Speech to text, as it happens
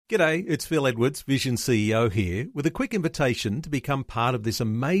G'day, it's Phil Edwards, Vision CEO here, with a quick invitation to become part of this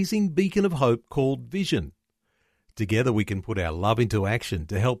amazing beacon of hope called Vision. Together we can put our love into action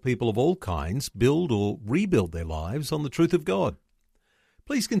to help people of all kinds build or rebuild their lives on the truth of God.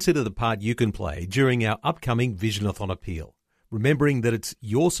 Please consider the part you can play during our upcoming Visionathon appeal, remembering that it's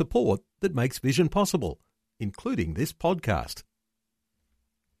your support that makes Vision possible, including this podcast.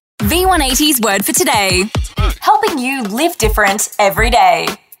 V180's word for today, helping you live different every day.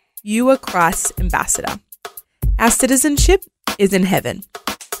 You are Christ's ambassador. Our citizenship is in heaven.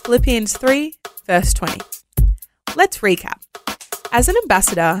 Philippians 3, verse 20. Let's recap. As an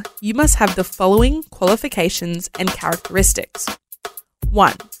ambassador, you must have the following qualifications and characteristics.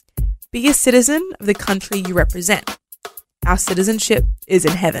 1. Be a citizen of the country you represent. Our citizenship is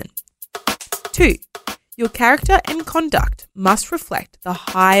in heaven. 2. Your character and conduct must reflect the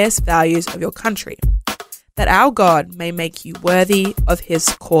highest values of your country, that our God may make you worthy of his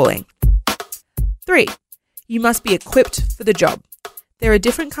calling. 3. You must be equipped for the job. There are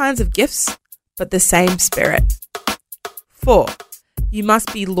different kinds of gifts, but the same spirit. 4. You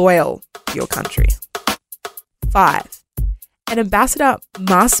must be loyal to your country. 5. An ambassador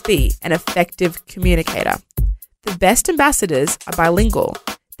must be an effective communicator. The best ambassadors are bilingual.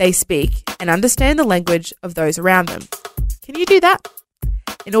 They speak and understand the language of those around them. Can you do that?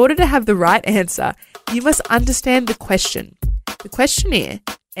 In order to have the right answer, you must understand the question, the questionnaire,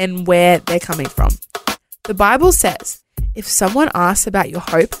 and where they're coming from. The Bible says, if someone asks about your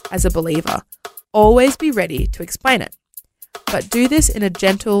hope as a believer, always be ready to explain it. But do this in a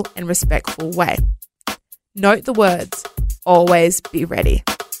gentle and respectful way. Note the words, always be ready.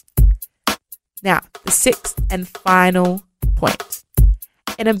 Now, the sixth and final point.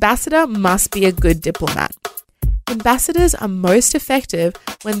 An ambassador must be a good diplomat. Ambassadors are most effective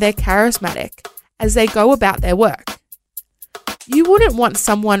when they're charismatic as they go about their work. You wouldn't want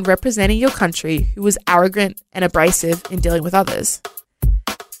someone representing your country who was arrogant and abrasive in dealing with others.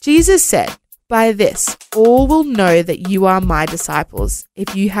 Jesus said, "By this, all will know that you are my disciples,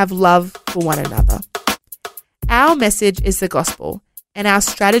 if you have love for one another." Our message is the gospel, and our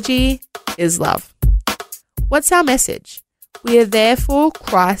strategy is love. What's our message? We are therefore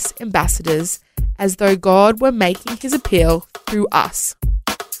Christ's ambassadors, as though God were making his appeal through us.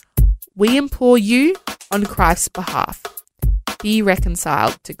 We implore you on Christ's behalf. Be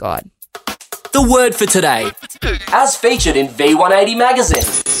reconciled to God. The word for today, as featured in V180 magazine.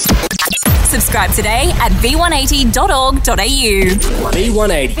 Subscribe today at v180.org.au.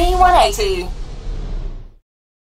 V180. V180.